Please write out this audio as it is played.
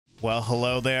Well,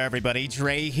 hello there, everybody.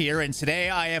 Drae here, and today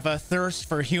I have a thirst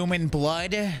for human blood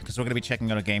because we're going to be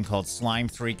checking out a game called Slime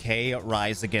 3K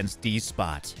Rise Against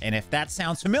Despot. And if that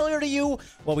sounds familiar to you,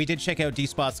 well, we did check out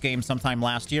Despot's game sometime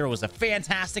last year. It was a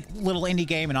fantastic little indie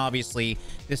game, and obviously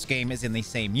this game is in the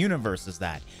same universe as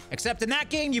that. Except in that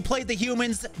game, you played the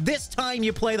humans. This time,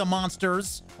 you play the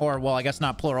monsters. Or, well, I guess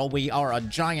not plural. We are a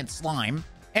giant slime.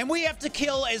 And we have to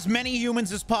kill as many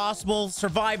humans as possible,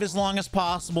 survive as long as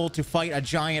possible to fight a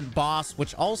giant boss,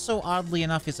 which also, oddly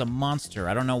enough, is a monster.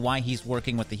 I don't know why he's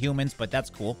working with the humans, but that's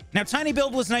cool. Now, Tiny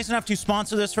Build was nice enough to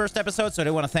sponsor this first episode, so I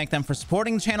do want to thank them for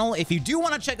supporting the channel. If you do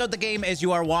want to check out the game as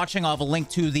you are watching, I'll have a link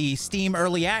to the Steam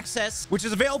Early Access, which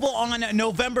is available on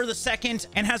November the 2nd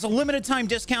and has a limited time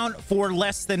discount for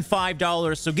less than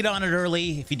 $5, so get on it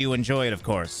early if you do enjoy it, of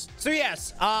course. So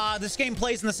yes, this game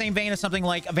plays in the same vein as something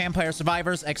like Vampire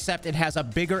Survivors, except it has a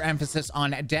bigger emphasis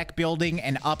on deck building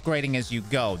and upgrading as you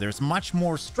go. There's much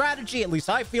more strategy, at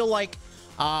least I feel like,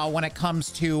 when it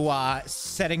comes to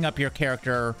setting up your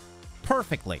character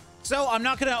perfectly. So I'm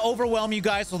not going to overwhelm you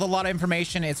guys with a lot of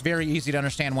information. It's very easy to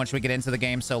understand once we get into the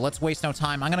game, so let's waste no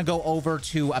time. I'm going to go over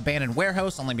to Abandoned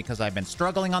Warehouse, only because I've been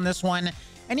struggling on this one.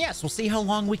 And yes, we'll see how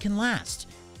long we can last.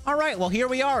 All right, well, here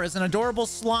we are as an adorable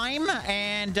slime,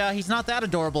 and he's not that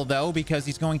adorable, though, because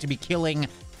he's going to be killing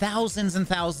thousands and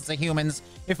thousands of humans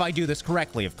if I do this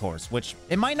correctly, of course, which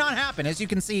it might not happen. As you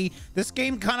can see, this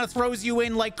game kind of throws you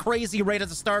in like crazy right at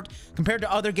the start. Compared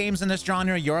to other games in this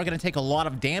genre, you're going to take a lot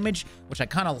of damage, which I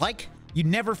kind of like. You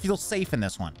never feel safe in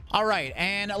this one. All right,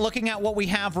 and looking at what we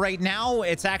have right now,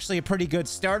 it's actually a pretty good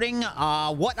starting.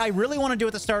 What I really want to do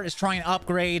at the start is try and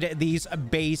upgrade these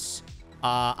base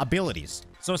abilities.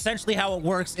 So essentially how it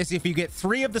works is if you get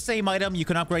 3 of the same item, you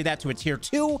can upgrade that to a tier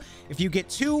 2. If you get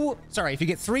 3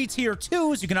 tier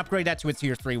 2s, you can upgrade that to a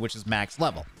tier 3, which is max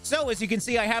level. So as you can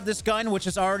see, I have this gun, which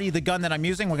is already the gun that I'm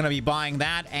using. We're going to be buying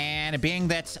that. And being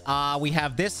that we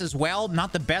have this as well,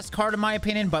 not the best card in my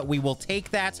opinion, but we will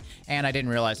take that. And I didn't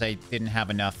realize I didn't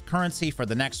have enough currency for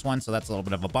the next one, so that's a little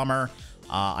bit of a bummer.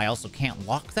 I also can't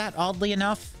lock that, oddly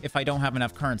enough, if I don't have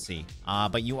enough currency.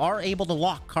 But you are able to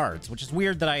lock cards, which is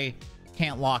weird that I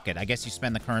can't lock it. I guess you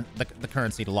spend the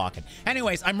currency to lock it.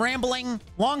 Anyways, I'm rambling.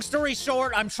 Long story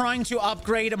short, I'm trying to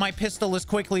upgrade my pistol as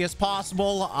quickly as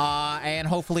possible, and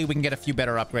hopefully we can get a few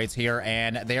better upgrades here.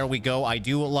 And there we go. I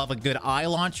do love a good eye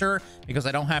launcher because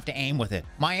I don't have to aim with it.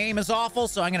 My aim is awful,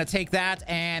 so I'm going to take that,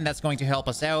 and that's going to help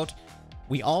us out.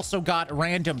 We also got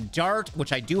random dart,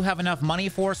 which I do have enough money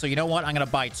for. So you know what? I'm going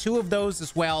to buy 2 of those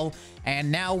as well.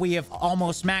 And now we have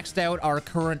almost maxed out our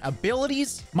current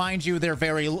abilities. Mind you, they're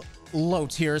very low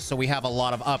tiers, so we have a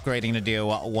lot of upgrading to do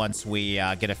once we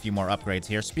get a few more upgrades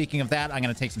here. Speaking of that, I'm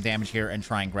going to take some damage here and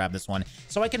try and grab this one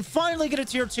so I can finally get a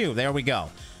tier 2. There we go.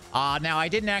 Now, I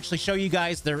didn't actually show you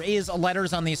guys. There is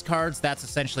letters on these cards. That's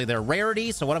essentially their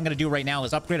rarity. So what I'm going to do right now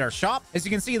is upgrade our shop. As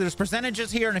you can see, there's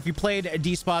percentages here. And if you played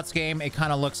Despot's game, it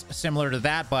kind of looks similar to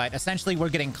that. But essentially, we're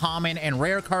getting common and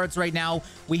rare cards right now.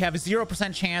 We have a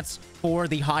 0% chance for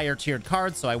the higher tiered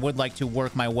cards. So I would like to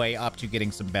work my way up to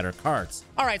getting some better cards.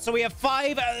 All right, so we have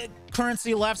 5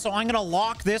 currency left, so I'm gonna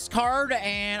lock this card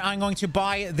and I'm going to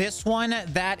buy this one.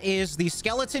 That is the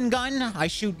skeleton gun. I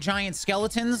shoot giant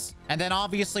skeletons, and then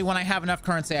obviously when I have enough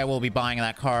currency, I will be buying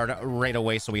that card right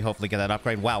away, so we hopefully get that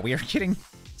upgrade. Wow, we are getting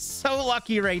so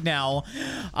lucky right now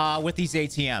with these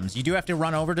ATMs. You do have to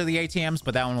run over to the ATMs,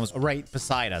 but that one was right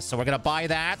beside us, so we're gonna buy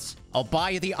that. I'll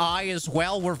buy the eye as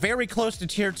well. We're very close to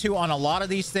tier 2 on a lot of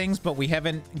these things, but we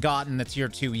haven't gotten the tier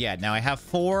 2 yet. Now I have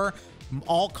 4.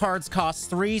 All cards cost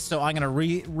 3, so I'm going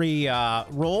to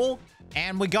roll.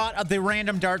 And we got the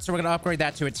random dart, so we're going to upgrade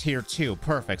that to a tier 2.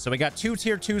 Perfect. So we got 2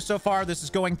 tier 2 so far. This is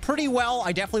going pretty well.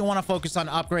 I definitely want to focus on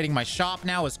upgrading my shop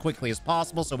now as quickly as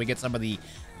possible so we get some of the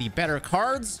better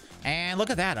cards. And look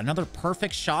at that. Another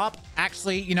perfect shop.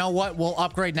 Actually, you know what? We'll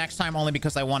upgrade next time only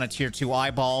because I want a tier 2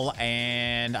 eyeball.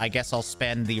 And I guess I'll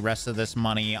spend the rest of this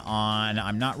money on...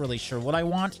 I'm not really sure what I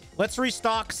want. Let's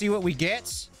restock, see what we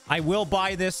get. I will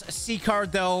buy this C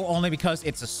card, though, only because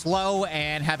it's a slow,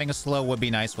 and having a slow would be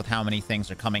nice with how many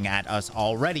things are coming at us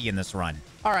already in this run.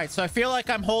 All right, so I feel like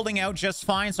I'm holding out just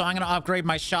fine, so I'm going to upgrade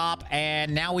my shop,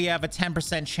 and now we have a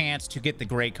 10% chance to get the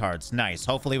great cards. Nice.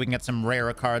 Hopefully, we can get some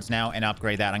rarer cards now and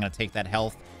upgrade that. I'm going to take that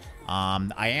health.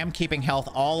 I am keeping health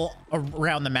all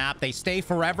around the map. They stay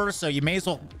forever, so you may as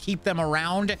well keep them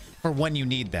around for when you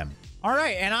need them. All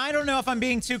right, and I don't know if I'm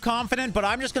being too confident, but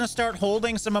I'm just going to start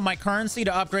holding some of my currency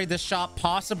to upgrade this shop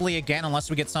possibly again, unless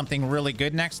we get something really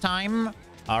good next time.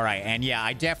 All right, and yeah,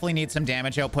 I definitely need some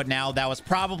damage output now. That was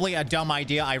probably a dumb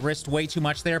idea. I risked way too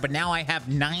much there, but now I have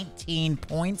 19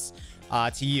 points.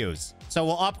 to use. So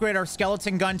we'll upgrade our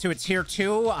skeleton gun to a tier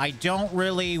 2. I don't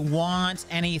really want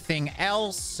anything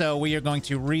else, so we are going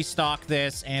to restock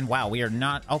this. And wow, we are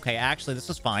not... Okay, actually, this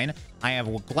is fine.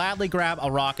 will gladly grab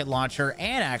a rocket launcher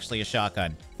and actually a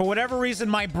shotgun. For whatever reason,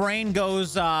 my brain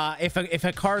goes, if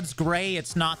a card's gray,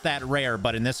 it's not that rare,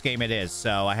 but in this game it is.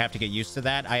 So I have to get used to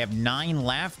that. I have 9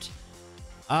 left.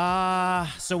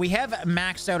 So we have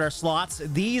maxed out our slots.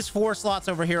 These 4 slots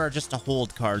over here are just to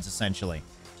hold cards, essentially.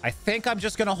 I think I'm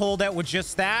just going to hold out with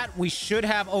just that. We should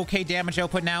have okay damage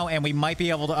output now, and we might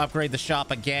be able to upgrade the shop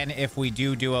again if we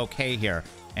do okay here.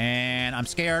 And I'm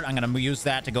scared. I'm going to use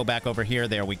that to go back over here.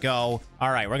 There we go. All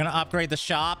right, we're going to upgrade the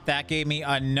shop. That gave me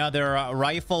another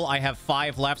rifle. I have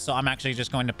 5 left, so I'm actually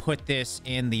just going to put this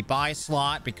in the buy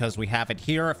slot because we have it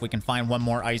here. If we can find one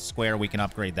more ice square, we can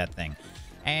upgrade that thing.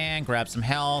 And grab some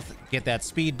health, get that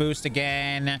speed boost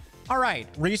again. All right,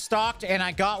 restocked, and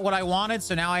I got what I wanted,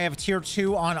 so now I have tier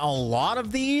 2 on a lot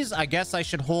of these. I guess I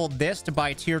should hold this to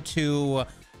buy tier 2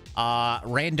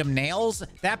 random nails.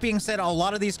 That being said, a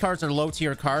lot of these cards are low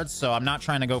tier cards, so I'm not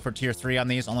trying to go for tier 3 on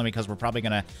these, only because we're probably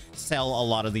going to sell a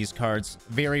lot of these cards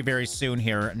very, very soon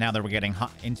here, now that we're getting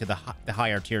into the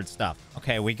higher tiered stuff.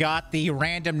 Okay, we got the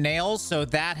random nails, so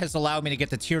that has allowed me to get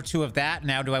the tier 2 of that.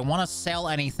 Now, do I want to sell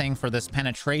anything for this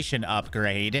penetration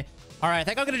upgrade? All right, I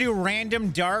think I'm going to do random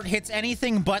dart. Hits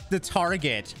anything but the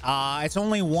target. It's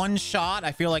only 1 shot.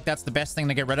 I feel like that's the best thing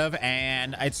to get rid of,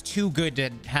 and it's too good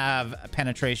to have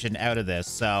penetration out of this.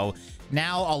 So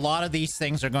now a lot of these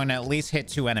things are going to at least hit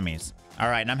 2 enemies. All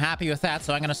right, and I'm happy with that,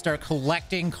 so I'm going to start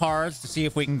collecting cards to see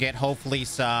if we can get hopefully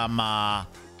some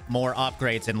more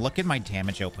upgrades. And look at my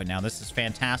damage output now. This is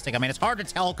fantastic. I mean, it's hard to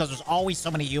tell because there's always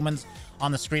so many humans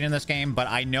on the screen in this game, but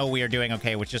I know we are doing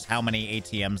okay with just how many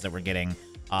ATMs that we're getting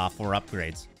for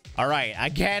upgrades. All right,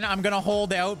 again, I'm gonna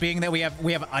hold out, being that we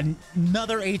have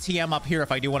another ATM up here.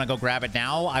 If I do want to go grab it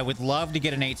now, I would love to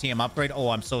get an ATM upgrade. Oh,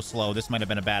 I'm so slow. This might have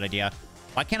been a bad idea.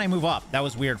 Why can't I move up? That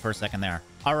was weird for a second there.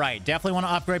 All right, definitely want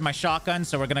to upgrade my shotgun,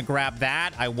 so we're gonna grab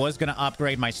that. I was gonna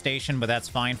upgrade my station, but that's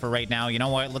fine for right now. You know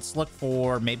what? Let's look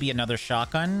for maybe another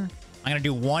shotgun. I'm gonna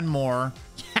do 1 more.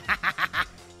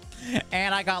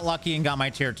 And I got lucky and got my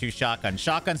tier 2 shotgun.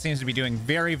 Shotgun seems to be doing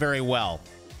very, very well.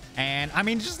 And I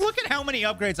mean, just look at how many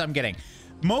upgrades I'm getting.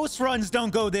 Most runs don't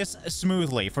go this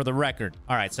smoothly, for the record.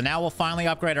 All right, so now we'll finally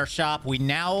upgrade our shop. We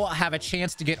now have a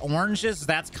chance to get oranges.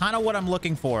 That's kind of what I'm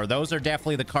looking for. Those are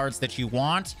definitely the cards that you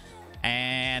want.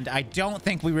 And I don't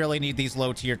think we really need these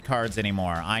low-tiered cards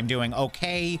anymore. I'm doing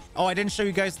okay. Oh, I didn't show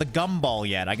you guys the gumball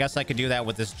yet. I guess I could do that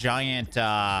with this giant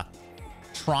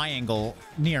triangle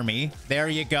near me. There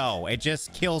you go. It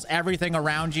just kills everything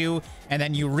around you, and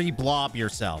then you re-blob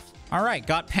yourself. All right,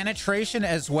 got penetration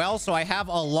as well, so I have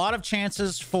a lot of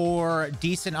chances for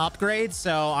decent upgrades,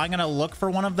 so I'm going to look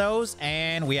for one of those,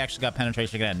 and we actually got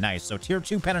penetration again. Nice. So tier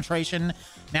 2 penetration.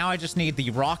 Now I just need the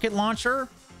rocket launcher,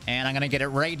 and I'm going to get it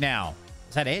right now.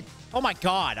 Is that it? Oh my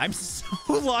god, I'm so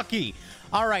lucky.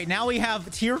 All right, now we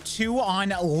have tier 2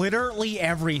 on literally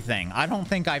everything. I don't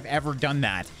think I've ever done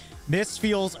that. This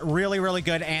feels really, really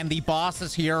good, and the boss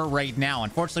is here right now.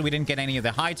 Unfortunately, we didn't get any of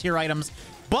the high tier items,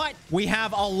 but we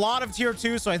have a lot of tier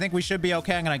 2, so I think we should be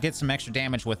okay. I'm going to get some extra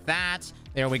damage with that.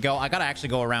 There we go. I got to actually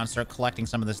go around and start collecting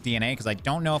some of this DNA because I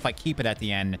don't know if I keep it at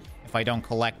the end if I don't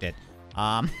collect it.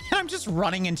 I'm just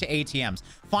running into ATMs.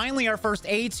 Finally, our first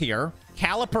A tier,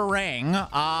 caliper ring.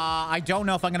 I don't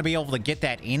know if I'm going to be able to get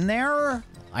that in there.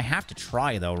 I have to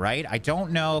try, though, right? I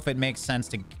don't know if it makes sense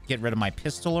to get rid of my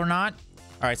pistol or not.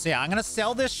 All right, so yeah, I'm going to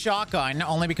sell this shotgun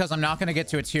only because I'm not going to get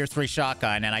to a tier 3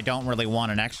 shotgun, and I don't really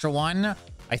want an extra one.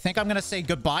 I think I'm going to say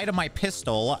goodbye to my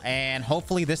pistol, and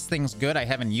hopefully this thing's good. I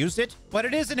haven't used it, but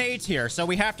it is an A tier, so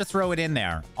we have to throw it in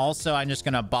there. Also, I'm just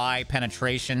going to buy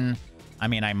penetration. I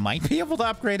mean, I might be able to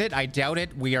upgrade it. I doubt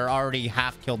it. We are already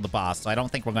half killed the boss, so I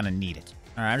don't think we're going to need it.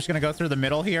 All right, I'm just going to go through the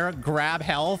middle here, grab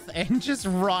health, and just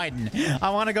run. I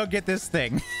want to go get this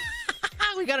thing.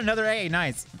 We got another A.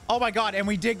 Nice. Oh my god, and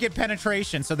we did get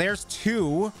penetration. So there's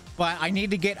 2, but I need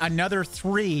to get another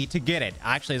 3 to get it.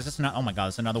 Actually, is this not? Oh my god,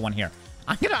 there's another one here.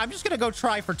 I'm just gonna go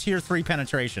try for tier 3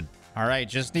 penetration. All right,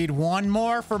 just need 1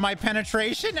 more for my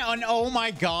penetration. And oh my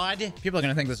god, people are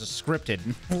gonna think this is scripted.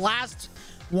 Last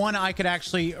one I could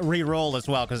actually re-roll as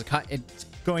well because it's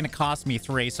going to cost me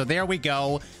 3. So there we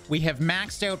go. We have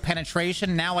maxed out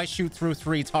penetration. Now I shoot through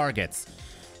 3 targets.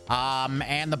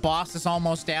 And the boss is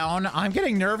almost down. I'm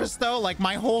getting nervous, though. Like,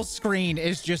 my whole screen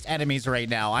is just enemies right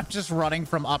now. I'm just running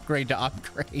from upgrade to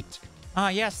upgrade.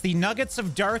 Yes, the Nuggets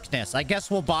of Darkness. I guess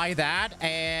we'll buy that.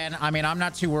 And, I mean, I'm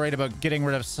not too worried about getting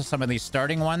rid of some of these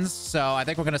starting ones. So I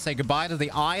think we're going to say goodbye to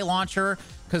the eye launcher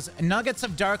because Nuggets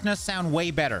of Darkness sound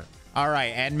way better. All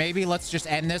right, and maybe let's just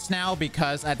end this now,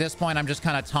 because at this point, I'm just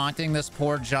kind of taunting this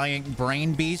poor giant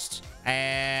brain beast,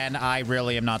 and I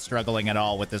really am not struggling at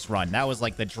all with this run. That was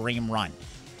like the dream run.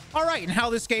 All right, and how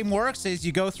this game works is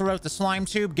you go throughout the slime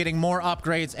tube, getting more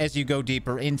upgrades as you go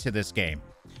deeper into this game.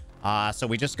 So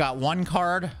we just got one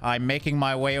card. I'm making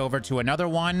my way over to another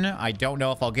one. I don't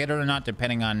know if I'll get it or not,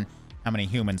 depending on how many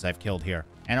humans I've killed here.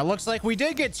 And it looks like we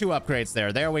did get 2 upgrades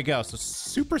there. There we go. So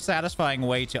super satisfying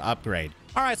way to upgrade.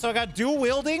 All right, so I got dual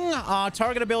wielding.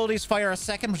 Target abilities fire a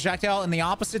second projectile in the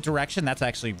opposite direction. That's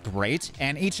actually great.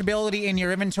 And each ability in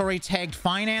your inventory tagged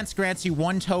finance grants you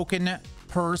 1 token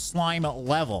per slime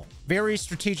level. Very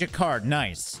strategic card.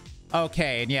 Nice.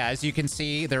 Okay, and yeah, as you can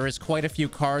see, there is quite a few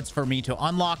cards for me to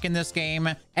unlock in this game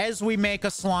as we make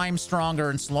a slime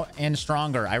stronger and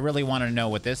stronger. I really want to know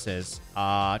what this is.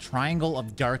 Triangle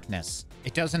of Darkness.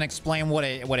 It doesn't explain what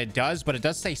it does, but it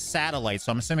does say satellite,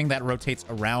 so I'm assuming that rotates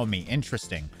around me.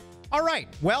 Interesting. All right,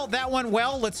 well, that went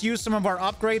well. Let's use some of our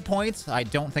upgrade points. I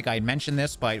don't think I mentioned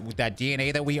this, but with that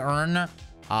DNA that we earn,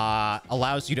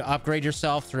 allows you to upgrade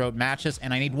yourself throughout matches,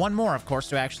 and I need 1 more, of course,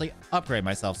 to actually upgrade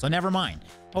myself, so never mind.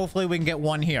 Hopefully we can get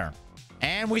 1 here.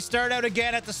 And we start out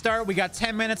again at the start. We got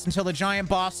 10 minutes until the giant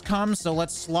boss comes, so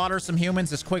let's slaughter some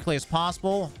humans as quickly as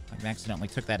possible. I accidentally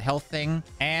took that health thing.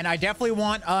 And I definitely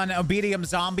want an obedient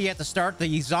zombie at the start.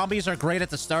 The zombies are great at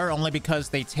the start only because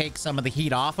they take some of the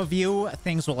heat off of you.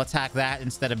 Things will attack that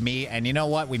instead of me. And you know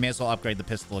what? We may as well upgrade the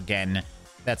pistol again.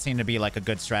 That seemed to be like a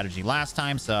good strategy last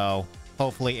time, so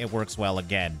hopefully it works well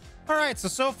again. All right,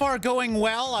 so far going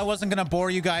well. I wasn't going to bore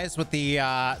you guys with the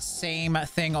same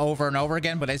thing over and over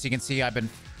again, but as you can see, I've been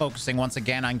focusing once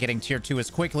again on getting tier 2 as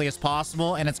quickly as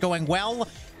possible, and it's going well.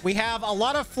 We have a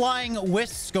lot of flying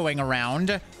wisps going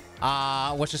around,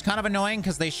 which is kind of annoying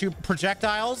because they shoot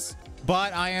projectiles,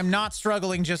 but I am not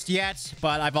struggling just yet,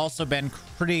 but I've also been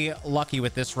pretty lucky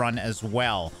with this run as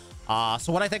well.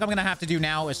 So what I think I'm going to have to do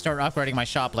now is start upgrading my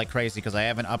shop like crazy because I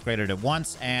haven't upgraded it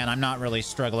once, and I'm not really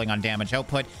struggling on damage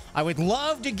output. I would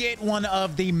love to get one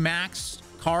of the max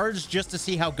cards just to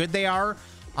see how good they are.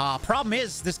 Problem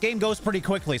is, this game goes pretty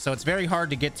quickly, so it's very hard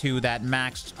to get to that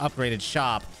maxed upgraded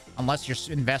shop unless you're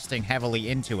investing heavily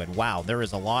into it. Wow, there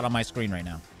is a lot on my screen right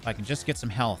now. If I can just get some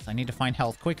health. I need to find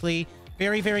health quickly.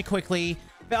 Very, very quickly.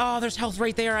 Oh, there's health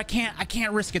right there. I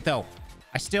can't risk it, though.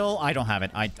 I don't have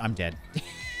it. I'm dead.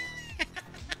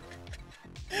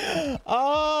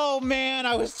 Oh, man,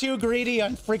 I was too greedy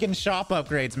on freaking shop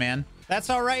upgrades, man. That's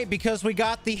all right, because we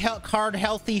got the card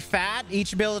Healthy Fat.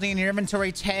 Each ability in your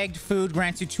inventory tagged food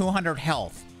grants you 200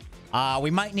 health.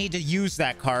 We might need to use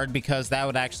that card because that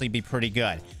would actually be pretty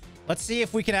good. Let's see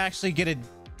if we can actually get a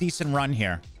decent run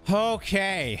here.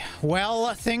 Okay,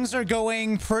 well, things are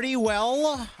going pretty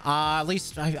well. At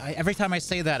least every time I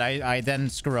say that, I then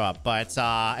screw up. But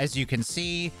as you can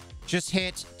see, just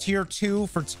hit tier 2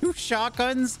 for 2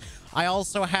 shotguns. I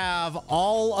also have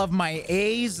all of my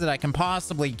A's that I can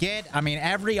possibly get. I mean,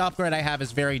 every upgrade I have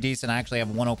is very decent. I actually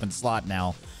have 1 open slot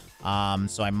now.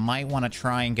 So I might want to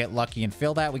try and get lucky and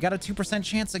fill that. We got a 2%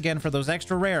 chance again for those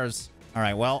extra rares. All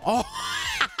right, well, oh,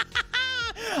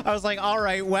 I was like, all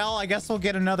right, well, I guess we'll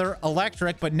get another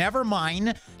electric, but never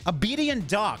mind. Obedient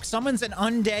Doc summons an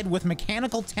undead with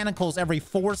mechanical tentacles every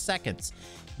 4 seconds.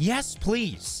 Yes,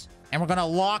 please. And we're going to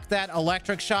lock that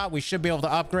electric shot. We should be able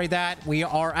to upgrade that. We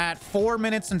are at 4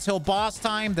 minutes until boss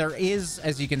time. There is,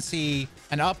 as you can see,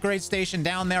 an upgrade station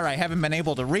down there. I haven't been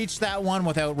able to reach that one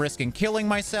without risking killing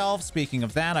myself. Speaking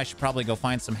of that, I should probably go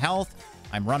find some health.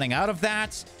 I'm running out of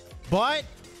that. But,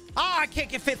 I can't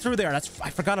get fit through there. I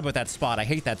forgot about that spot. I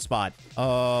hate that spot.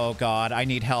 Oh, God. I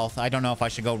need health. I don't know if I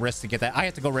should go risk to get that. I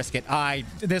have to go risk it.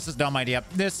 This is a dumb idea.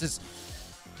 This is...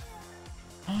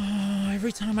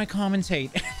 every time I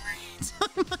commentate...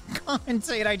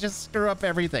 I just screw up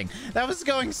everything. That was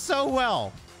going so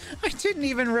well. I didn't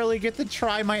even really get to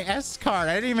try my S card.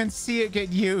 I didn't even see it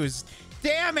get used.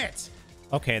 Damn it.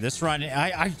 Okay, this run,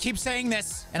 I keep saying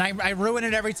this, and I ruin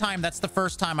it every time. That's the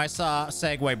first time I saw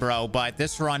Segway, bro. But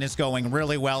this run is going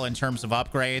really well in terms of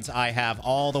upgrades. I have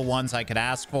all the ones I could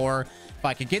ask for. If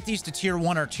I could get these to tier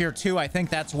 1 or tier 2, I think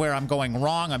that's where I'm going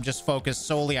wrong. I'm just focused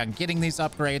solely on getting these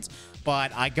upgrades.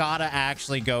 But I gotta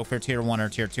actually go for tier 1 or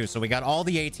tier 2. So we got all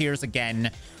the A tiers again.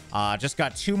 Just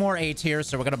got 2 more A tiers.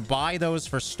 So we're gonna buy those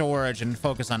for storage and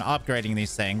focus on upgrading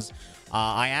these things.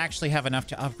 I actually have enough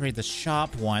to upgrade the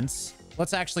shop once.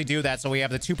 Let's actually do that so we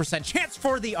have the 2% chance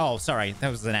for the... Oh, sorry.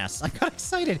 That was an S. I got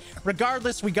excited.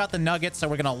 Regardless, we got the nuggets, so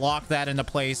we're going to lock that into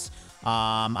place.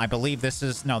 I believe this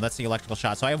is... No, that's the electrical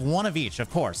shot. So I have 1 of each,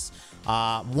 of course.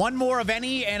 1 more of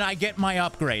any, and I get my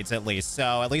upgrades at least.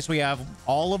 So at least we have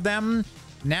all of them.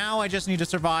 Now I just need to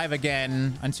survive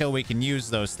again until we can use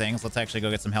those things. Let's actually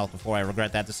go get some health before I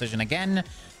regret that decision again.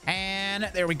 And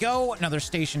there we go. Another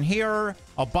station here.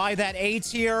 I'll buy that A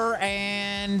tier.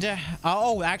 And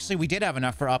oh, actually, we did have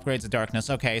enough for upgrades of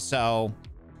darkness. Okay, so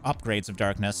upgrades of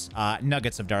darkness,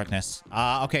 nuggets of darkness.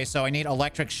 Okay, so I need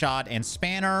electric shot and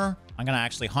spanner. I'm gonna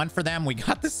actually hunt for them. We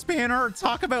got the spanner.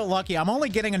 Talk about lucky. I'm only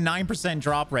getting a 9%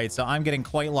 drop rate, so I'm getting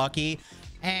quite lucky.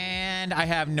 And I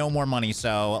have no more money,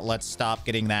 so let's stop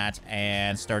getting that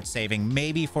and start saving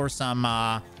maybe for some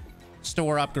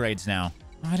store upgrades now.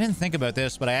 I didn't think about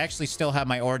this, but I actually still have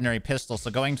my ordinary pistol, so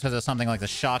going to something like the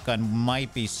shotgun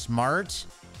might be smart.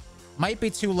 Might be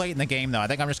too late in the game, though. I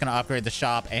think I'm just going to upgrade the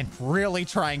shop and really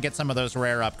try and get some of those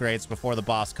rare upgrades before the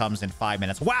boss comes in 5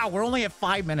 minutes. Wow, we're only at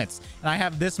 5 minutes, and I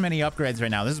have this many upgrades right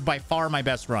now. This is by far my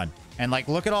best run. And, like,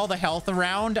 look at all the health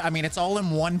around. I mean, it's all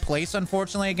in one place,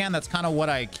 unfortunately. Again, that's kind of what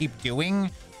I keep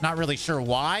doing. Not really sure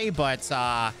why, but,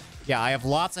 yeah, I have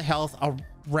lots of health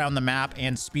around the map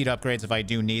and speed upgrades if I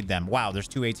do need them. Wow, there's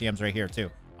 2 ATMs right here,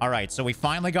 too. All right, so we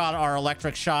finally got our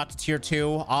electric shot to tier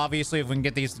 2. Obviously, if we can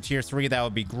get these to tier 3, that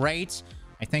would be great.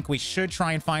 I think we should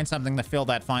try and find something to fill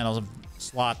that final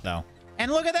slot, though.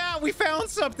 And look at that! We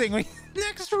found something!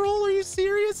 Next roll, are you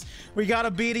serious? We got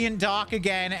Obedient Doc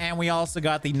again, and we also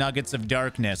got the Nuggets of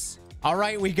Darkness. All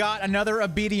right, we got another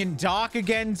Obedient Doc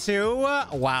again, too.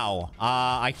 Wow.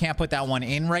 I can't put that one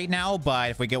in right now, but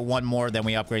if we get one more, then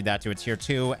we upgrade that to a tier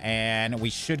 2, and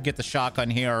we should get the shotgun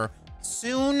here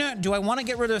soon. Do I want to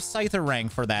get rid of Scyther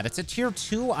rank for that? It's a tier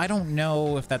 2. I don't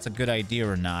know if that's a good idea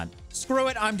or not. Screw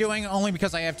it. I'm doing only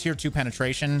because I have tier 2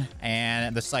 penetration,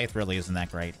 and the Scythe really isn't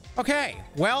that great. Okay,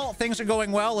 well, things are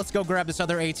going well. Let's go grab this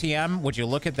other ATM. Would you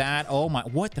look at that? Oh my,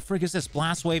 what the frig is this?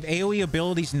 Blast Wave. AoE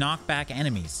abilities knock back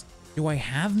enemies. Do I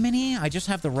have many? I just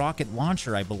have the rocket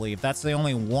launcher, I believe. That's the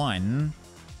only one.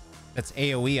 That's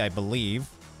AoE, I believe.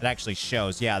 It actually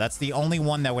shows. Yeah, that's the only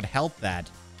one that would help that.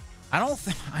 I don't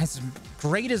think, as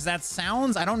great as that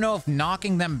sounds, I don't know if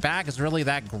knocking them back is really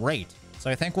that great. So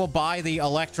I think we'll buy the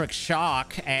electric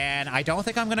shock, and I don't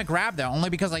think I'm going to grab that, only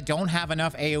because I don't have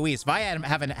enough AoEs. If I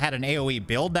haven't had an AoE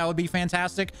build, that would be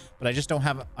fantastic, but I just don't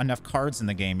have enough cards in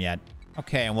the game yet.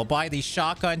 Okay, and we'll buy the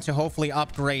shotgun to hopefully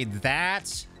upgrade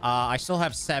that. I still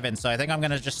have 7, so I think I'm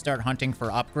going to just start hunting for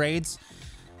upgrades.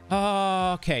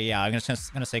 Okay, yeah, I'm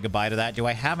just going to say goodbye to that. Do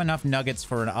I have enough nuggets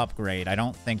for an upgrade? I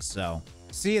don't think so.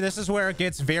 See, this is where it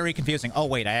gets very confusing. Oh,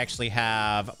 wait, I actually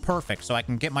have... Perfect. So I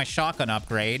can get my shotgun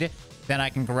upgrade. Then I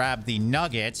can grab the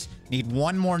nugget. Need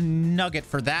one more nugget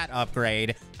for that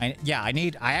upgrade. I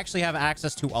actually have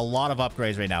access to a lot of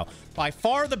upgrades right now. By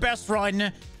far the best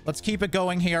run. Let's keep it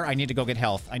going here. I need to go get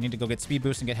health. I need to go get speed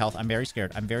boost and get health. I'm very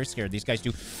scared. I'm very scared. These guys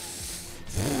do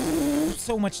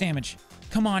so much damage.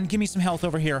 Come on, give me some health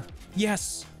over here.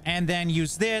 Yes. And then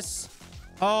use this.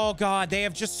 Oh, God, they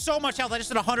have just so much health. I just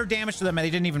did 100 damage to them, and they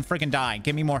didn't even freaking die.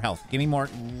 Give me more health. Give me more,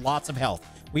 lots of health.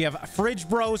 We have fridge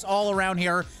bros all around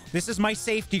here. This is my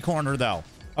safety corner, though.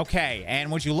 Okay,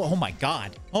 and would you look? Oh, my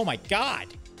God. Oh, my God.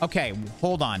 Okay,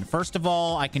 hold on. First of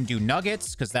all, I can do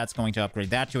nuggets, because that's going to upgrade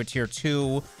that to a tier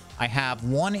 2. I have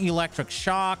 1 electric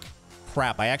shock.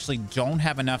 Crap, I actually don't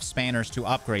have enough spanners to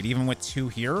upgrade, even with 2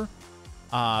 here.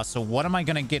 So what am I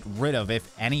going to get rid of,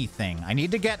 if anything? I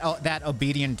need to get that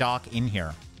Obedient Doc in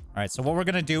here. All right, so what we're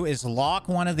going to do is lock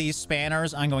one of these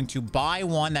spanners. I'm going to buy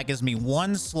one. That gives me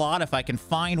 1 slot. If I can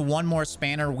find 1 more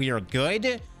spanner, we are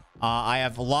good. I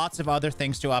have lots of other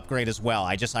things to upgrade as well.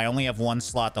 I only have 1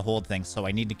 slot to hold things, so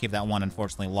I need to keep that one,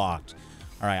 unfortunately, locked.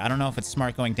 All right, I don't know if it's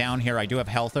smart going down here. I do have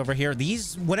health over here.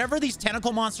 Whatever these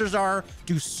tentacle monsters are,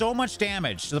 do so much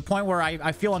damage to the point where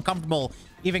I feel uncomfortable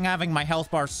even having my health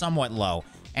bar somewhat low.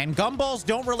 And gumballs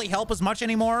don't really help as much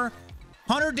anymore.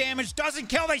 100 damage doesn't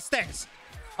kill these things.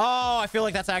 Oh, I feel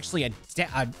like that's actually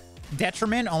a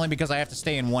detriment, only because I have to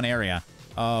stay in one area.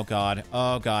 Oh, God.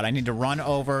 Oh, God. I need to run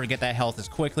over to get that health as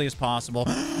quickly as possible.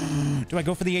 Do I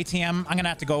go for the ATM? I'm going to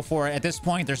have to go for it. At this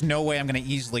point, there's no way I'm going to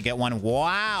easily get one.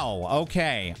 Wow.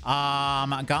 Okay.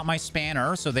 I got my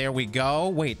spanner, so there we go.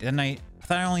 Wait, I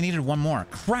thought I only needed 1 more.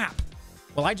 Crap.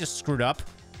 Well, I just screwed up.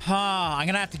 I'm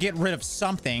going to have to get rid of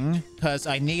something because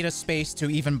I need a space to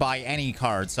even buy any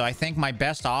cards. So I think my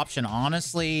best option,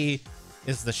 honestly,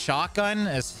 is the shotgun.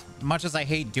 As much as I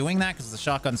hate doing that because the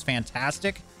shotgun's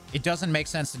fantastic, it doesn't make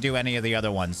sense to do any of the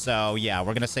other ones. So yeah,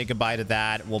 we're going to say goodbye to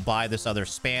that. We'll buy this other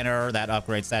spanner. That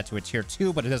upgrades that to a tier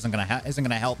 2, but it isn't going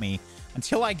to help me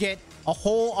until I get a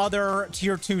whole other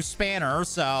tier 2 spanner.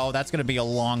 So that's going to be a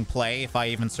long play if I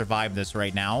even survive this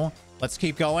right now. Let's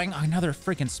keep going. Another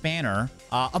freaking spanner.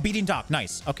 A beating dock.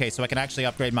 Nice. Okay, so I can actually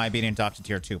upgrade my beating dock to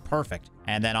tier 2. Perfect.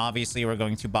 And then obviously we're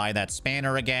going to buy that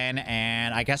spanner again.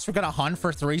 And I guess we're going to hunt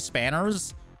for 3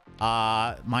 spanners.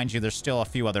 Mind you, there's still a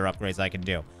few other upgrades I can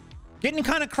do. Getting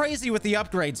kind of crazy with the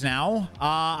upgrades now.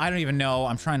 I don't even know.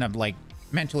 I'm trying to, like,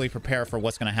 mentally prepare for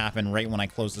what's going to happen right when I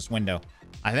close this window.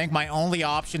 I think my only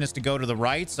option is to go to the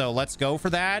right. So let's go for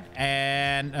that.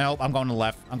 And nope, I'm going to the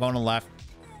left. I'm going to the left.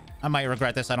 I might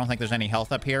regret this. I don't think there's any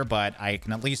health up here, but I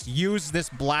can at least use this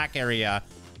black area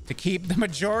to keep the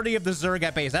majority of the Zerg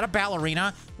at bay. Is that a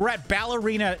ballerina? We're at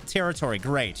ballerina territory.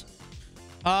 Great.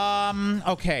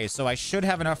 Okay, so I should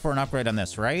have enough for an upgrade on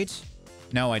this, right?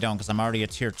 No, I don't, because I'm already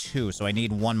at tier 2, so I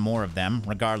need 1 more of them.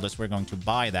 Regardless, we're going to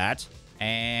buy that.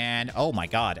 And, oh my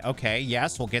god. Okay,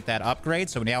 yes, we'll get that upgrade.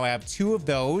 So now I have 2 of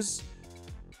those.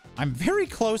 I'm very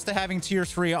close to having tier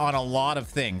 3 on a lot of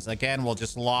things. Again, we'll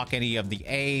just lock any of the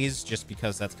A's just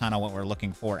because that's kind of what we're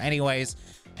looking for anyways.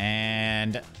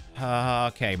 And,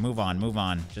 okay, move on, move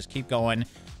on. Just keep going.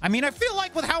 I mean, I feel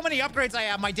like with how many upgrades I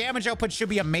have, my damage output should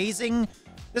be amazing.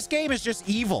 This game is just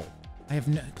evil. I have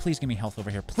no... Please give me health over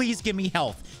here. Please give me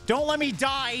health. Don't let me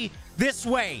die this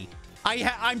way.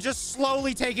 I'm just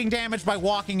slowly taking damage by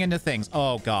walking into things.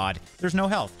 Oh, God. There's no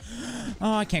health.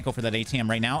 Oh, I can't go for that ATM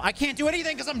right now. I can't do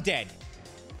anything because I'm dead.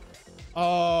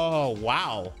 Oh,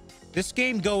 wow. This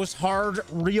game goes hard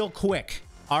real quick.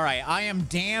 All right, I am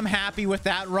damn happy with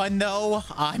that run, though.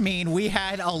 I mean, we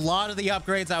had a lot of the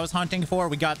upgrades I was hunting for.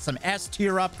 We got some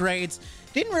S-tier upgrades.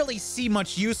 Didn't really see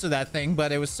much use of that thing,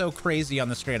 but it was so crazy on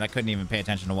the screen, I couldn't even pay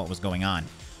attention to what was going on.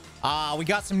 We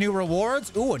got some new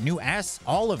rewards. Ooh, a new S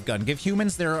olive gun. Give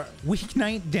humans their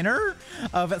weeknight dinner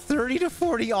of 30 to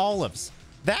 40 olives.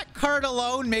 That card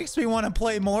alone makes me want to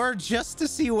play more just to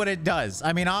see what it does.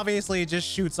 I mean, obviously, it just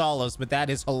shoots olives, but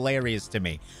that is hilarious to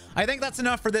me. I think that's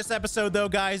enough for this episode, though,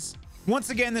 guys.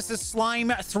 Once again, this is Slime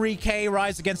 3K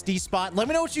Rise Against Despot. Let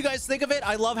me know what you guys think of it.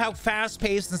 I love how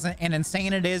fast-paced and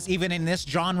insane it is, even in this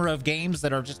genre of games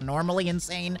that are just normally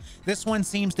insane. This one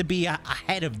seems to be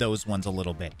ahead of those ones a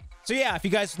little bit. So yeah, if you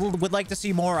guys would like to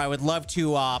see more, I would love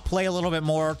to play a little bit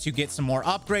more to get some more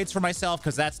upgrades for myself,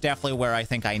 because that's definitely where I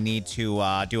think I need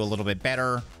to do a little bit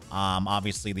better.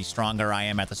 Obviously, the stronger I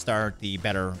am at the start, the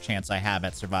better chance I have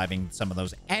at surviving some of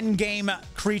those endgame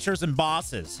creatures and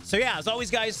bosses. So yeah, as always,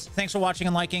 guys, thanks for watching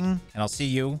and liking, and I'll see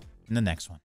you in the next one.